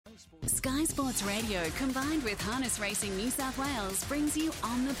Sky Sports Radio combined with Harness Racing New South Wales brings you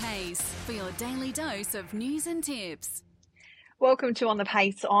On the Pace for your daily dose of news and tips. Welcome to On the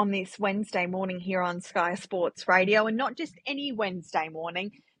Pace on this Wednesday morning here on Sky Sports Radio, and not just any Wednesday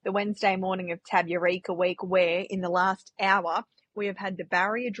morning, the Wednesday morning of Tab Eureka Week, where in the last hour we have had the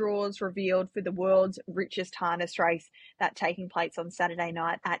barrier draws revealed for the world's richest harness race, that taking place on Saturday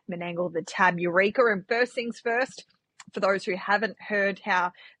night at Menangle, the Tab Eureka. And first things first, for those who haven't heard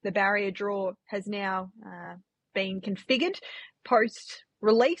how the barrier draw has now been configured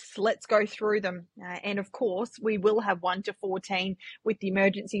post-release, let's go through them. And of course, we will have 1 to 14 with the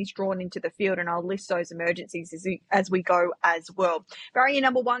emergencies drawn into the field, and I'll list those emergencies as we go as well. Barrier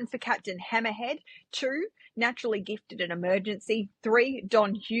number 1 for Captain Hammerhead, 2, Naturally Gifted, an emergency, 3,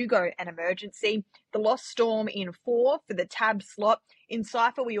 Don Hugo, an emergency, The Lost Storm in 4 for the Tab slot. In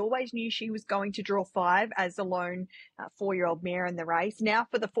Cypher, we always knew she was going to draw 5 as the lone 4-year-old mare in the race. Now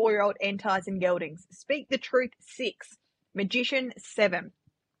for the 4-year-old Entires and Geldings, Speak the Truth, 6, Magician, 7,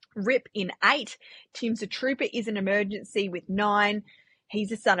 Rip in 8, Tim's a Trooper is an emergency with 9,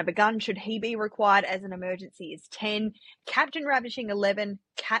 He's a Son of a Gun, should he be required as an emergency, is 10, Captain Ravishing, 11,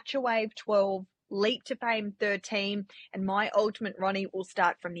 Catch a Wave, 12, Leap to Fame, 13, and My Ultimate Ronnie will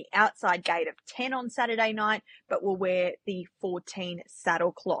start from the outside gate of 10 on Saturday night, but will wear the 14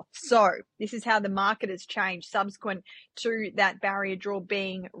 saddle cloth. So this is how the market has changed subsequent to that barrier draw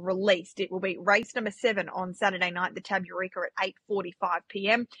being released. It will be race number 7 on Saturday night, the Tab Eureka at 8:45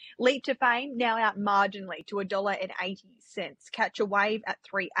 p.m. Leap to Fame now out marginally to $1.80. Catch a Wave at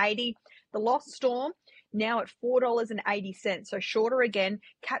 $3.80. The Lost Storm now at $4.80, so shorter again.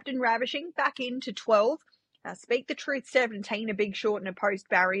 Captain Ravishing back into 12. Speak the Truth, 17, a big short and a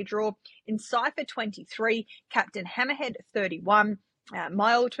post-barrier draw. In Cypher, 23. Captain Hammerhead, 31.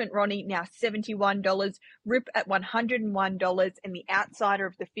 My Ultimate Ronnie, now $71. Rip at $101. And the outsider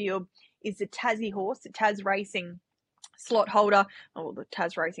of the field is the Tassie horse, the Tas Racing slot holder, or the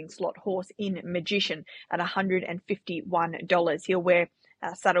Tas Racing slot horse in Magician at $151. He'll wear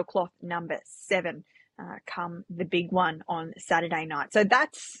saddle cloth number 7. Come the big one on Saturday night. So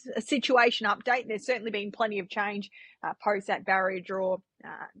that's a situation update. There's certainly been plenty of change post that barrier draw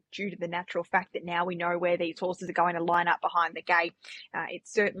due to the natural fact that now we know where these horses are going to line up behind the gate.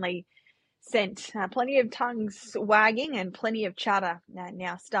 It's certainly sent plenty of tongues wagging and plenty of chatter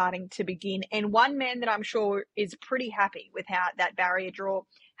now starting to begin. And one man that I'm sure is pretty happy with how that barrier draw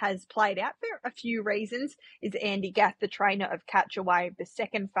has played out for a few reasons is Andy Gath, the trainer of Catch a Wave, the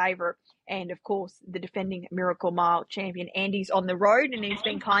second favourite, and of course the defending Miracle Mile champion. Andy's on the road and he's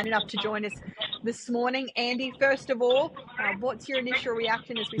been kind enough to join us this morning. Andy, first of all, what's your initial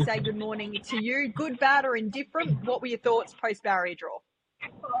reaction as we say good morning to you? Good, bad or indifferent? What were your thoughts post-barrier draw?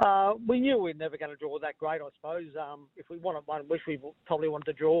 We knew we were never going to draw that great, I suppose. If we wanted one, we probably wanted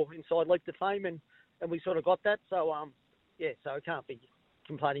to draw inside Leap to Fame, and we sort of got that. So, so it can't be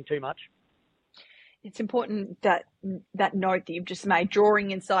complaining too much. It's important that note that you've just made,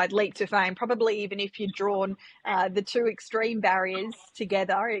 drawing inside Leap to Fame. Probably even if you'd drawn the two extreme barriers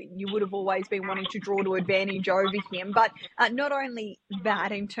together, you would have always been wanting to draw to advantage over him. But not only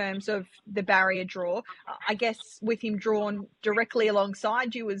that, in terms of the barrier draw, I guess with him drawn directly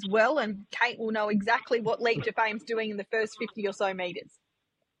alongside you as well, and Kate will know exactly what Leap to Fame's doing in the first 50 or so metres.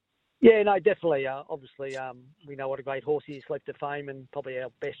 Yeah, no, definitely. Obviously, we know what a great horse he is, Leap to Fame, and probably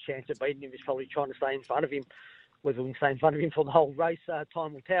our best chance of beating him is probably trying to stay in front of him. Whether we can stay in front of him for the whole race,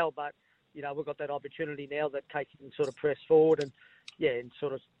 time will tell. But, we've got that opportunity now that Kate can sort of press forward and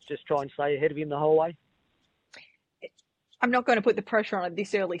sort of just try and stay ahead of him the whole way. I'm not going to put the pressure on at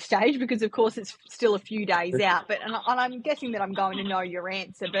this early stage because, of course, it's still a few days out. But and I'm guessing that I'm going to know your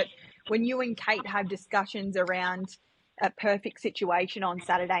answer. But when you and Kate have discussions around a perfect situation on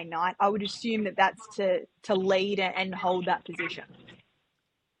Saturday night, I would assume that that's to lead and hold that position.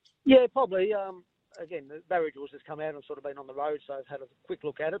 Yeah, probably. Again, the barrier draws has come out and sort of been on the road, so I've had a quick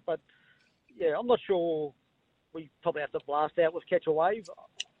look at it. But, I'm not sure we probably have to blast out with Catch a Wave.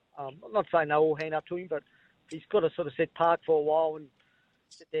 I'm not saying they'll all hand up to him, but he's got to sort of sit park for a while and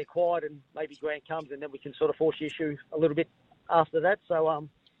sit there quiet, and maybe Grant comes and then we can sort of force the issue a little bit after that. So,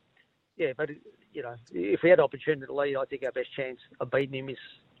 but if we had opportunity to lead, I think our best chance of beating him is,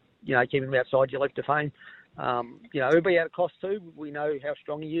 keeping him outside your Leap to Fame. It'll be out of cost too. We know how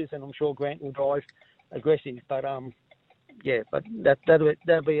strong he is, and I'm sure Grant will drive aggressive. But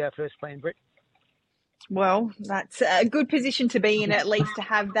that'll be our first plan, Britt. Well, that's a good position to be in, at least to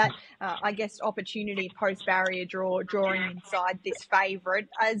have that, opportunity post-barrier drawing inside this favourite.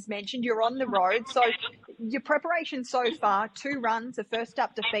 As mentioned, you're on the road. So your preparation so far, 2 runs, a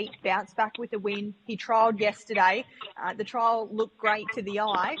first-up defeat, bounce back with a win. He trialled yesterday. The trial looked great to the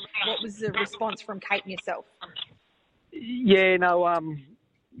eye. What was the response from Kate and yourself? Yeah, no,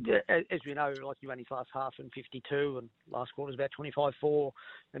 as we know, like he ran his last half in 52 and last quarter's about 25-4,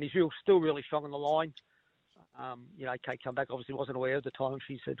 and he's still really strong on the line. Kate come back, obviously wasn't aware at the time.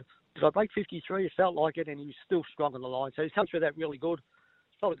 She said, did I break 53? It felt like it, and he was still strong on the line. So he's come through that really good.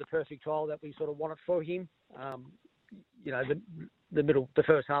 Felt like the perfect trial that we sort of wanted for him. The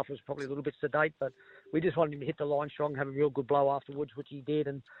first half was probably a little bit sedate, but we just wanted him to hit the line strong, have a real good blow afterwards, which he did,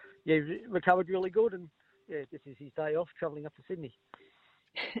 and recovered really good. And this is his day off, travelling up to Sydney.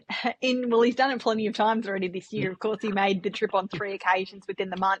 He's done it plenty of times already this year. Of course, he made the trip on 3 occasions within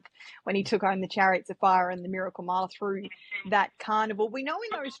the month when he took home the Chariots of Fire and the Miracle Mile through that carnival. We know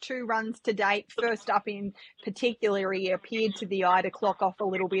in those 2 runs to date, first up in particular, he appeared to the eye to clock off a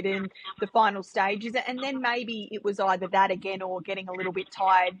little bit in the final stages, and then maybe it was either that again or getting a little bit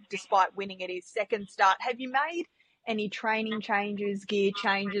tired despite winning at his second start. Have you made any training changes, gear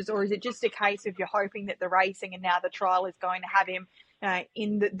changes, or is it just a case of you're hoping that the racing and now the trial is going to have him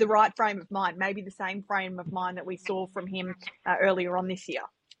in the right frame of mind, maybe the same frame of mind that we saw from him earlier on this year?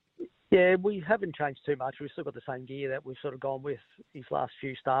 Yeah, we haven't changed too much. We've still got the same gear that we've sort of gone with his last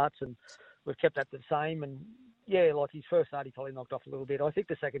few starts, and we've kept that the same. And like his first start, he probably knocked off a little bit. I think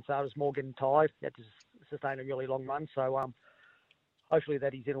the second start was more getting tired. He had to sustain a really long run. So hopefully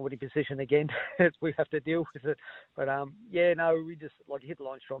that he's in a winning position again. We have to deal with it. But we just he hit the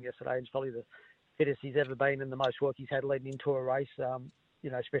line strong yesterday, and it's probably the fittest he's ever been and the most work he's had leading into a race.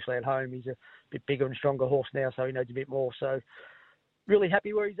 Especially at home, he's a bit bigger and stronger horse now, so he needs a bit more. So really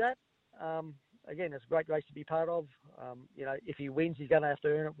happy where he's at. Again, it's a great race to be part of. If he wins, he's going to have to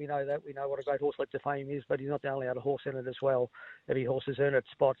earn it. We know that. We know what a great horse Leap to Fame is, but he's not the only other horse in it as well. Every horse has earned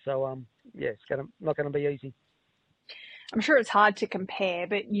its spot. So, it's not going to be easy. I'm sure it's hard to compare,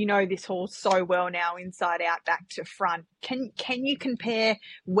 but you know this horse so well now, inside out, back to front. Can you compare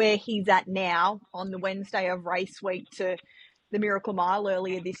where he's at now on the Wednesday of race week to the Miracle Mile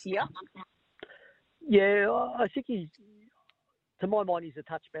earlier this year? Yeah, I think to my mind, he's a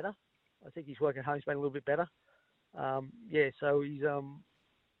touch better. I think his work at home's been a little bit better. So he's,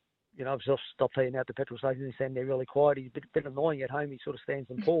 I've just stopped eating out the petrol station. He's standing there really quiet. He's a bit annoying at home. He sort of stands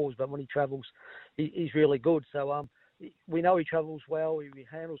and paws, but when he travels, he's really good. So, we know he travels well. He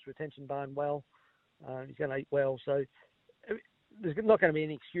handles retention barn well. He's going to eat well. So there's not going to be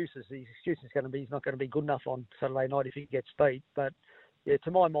any excuses. The excuse is going to be he's not going to be good enough on Saturday night if he gets beat. But, to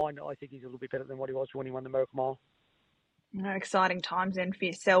my mind, I think he's a little bit better than what he was when he won the Miracle Mile. Exciting times then for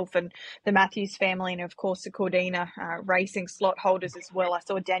yourself and the Matthews family, and of course the Cordina racing slot holders as well. I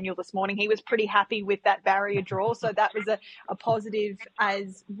saw Daniel this morning. He was pretty happy with that barrier draw, so that was a positive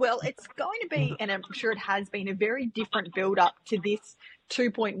as well. It's going to be, and I'm sure it has been, a very different build-up to this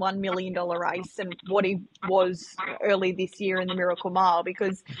 $2.1 million race and what he was early this year in the Miracle Mile,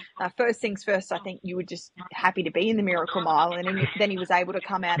 because first things first, I think you were just happy to be in the Miracle Mile, and then he was able to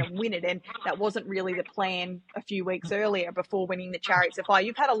come out and win it, and that wasn't really the plan a few weeks earlier before winning the Chariots of Fire.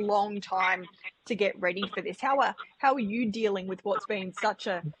 You've had a long time to get ready for this. How are you dealing with what's been such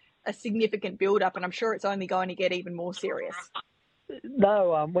a significant build-up, and I'm sure it's only going to get even more serious?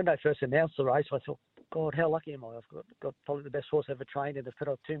 No, when they first announced the race, I thought, God, how lucky am I? I've got probably the best horse ever trained and to put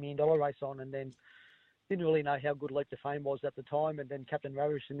a $2 million race on, and then didn't really know how good Leap to Fame was at the time, and then Captain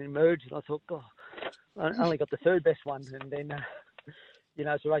Rarison emerged, and I thought, God, I only got the third best one, and then,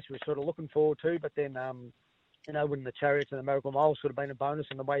 it's a race we were sort of looking forward to, but then, winning the Chariots and the Miracle Mile sort of been a bonus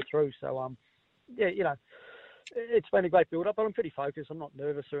on the way through, so, it's been a great build-up, but I'm pretty focused. I'm not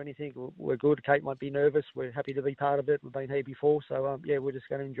nervous or anything. We're good. Kate might be nervous. We're happy to be part of it. We've been here before, so, we're just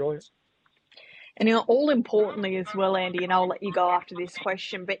going to enjoy it. And all importantly as well, Andy, and I'll let you go after this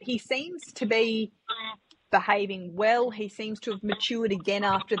question, but he seems to be behaving well. He seems to have matured again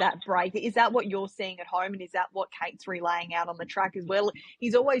after that break. Is that what you're seeing at home, and is that what Kate's relaying out on the track as well?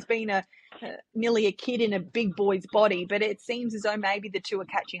 He's always been nearly a kid in a big boy's body, but it seems as though maybe the two are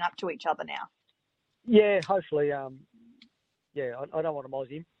catching up to each other now. Yeah, hopefully. I don't want to moz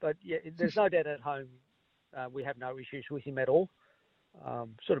him, but there's no doubt at home we have no issues with him at all.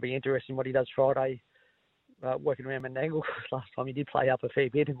 Sort of be interesting what he does Friday, working around Menangle. Last time he did play up a fair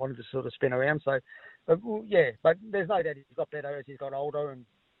bit and wanted to sort of spin around. So, but there's no doubt he's got better as he's got older, and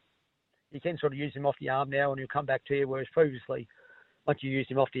you can sort of use him off the arm now and he'll come back to you, whereas previously, once you used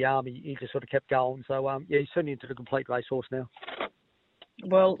him off the arm, he just sort of kept going. So, he's turning into the complete racehorse now.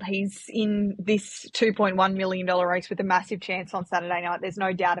 Well, he's in this $2.1 million race with a massive chance on Saturday night. There's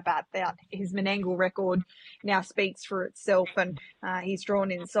no doubt about that. His Menangle record now speaks for itself, and he's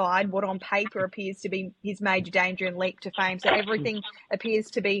drawn inside what on paper appears to be his major danger and leap to fame. So everything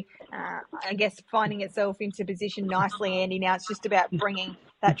appears to be, finding itself into position nicely, Andy. Now it's just about bringing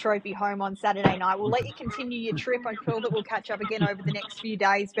that trophy home on Saturday night. We'll let you continue your trip. I'm sure that we'll catch up again over the next few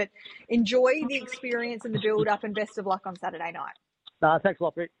days, but enjoy the experience and the build-up, and best of luck on Saturday night. Thanks a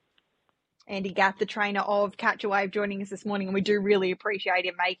lot, Rick. Andy Gath, the trainer of Catch a Wave, joining us this morning, and we do really appreciate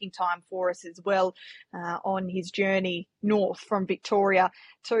him making time for us as well on his journey north from Victoria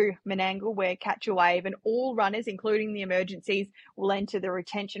to Menangle, where Catch a Wave and all runners, including the emergencies, will enter the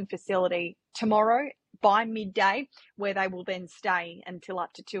retention facility tomorrow by midday, where they will then stay until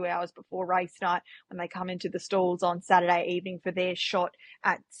up to 2 hours before race night when they come into the stalls on Saturday evening for their shot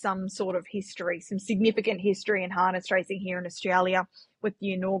at some sort of history, some significant history in harness racing here in Australia with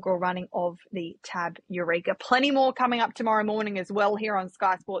the inaugural running of the Tab Eureka. Plenty more coming up tomorrow morning as well here on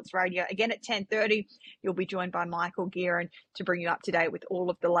Sky Sports Radio. Again at 10:30, you'll be joined by Michael Gearan to bring you up to date with all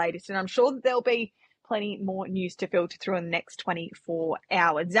of the latest. And I'm sure that there'll be plenty more news to filter through in the next 24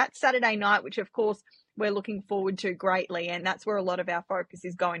 hours. That's Saturday night, which of course we're looking forward to greatly, and that's where a lot of our focus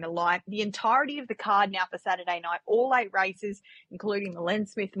is going to lie. The entirety of the card now for Saturday night, all 8 races, including the Len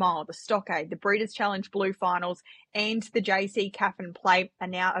Smith Mile, the Stockade, the Breeders' Challenge Blue Finals, and the JC Caffin Plate, are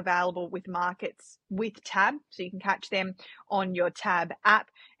now available with markets with Tab, so you can catch them on your Tab app.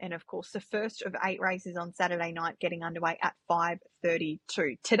 And of course, the first of 8 races on Saturday night getting underway at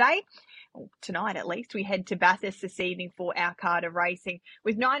 5:32. Tonight at least, we head to Bathurst this evening for our card of racing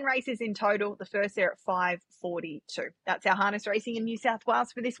with 9 races in total. The first there at 5:42. That's our harness racing in New South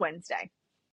Wales for this Wednesday.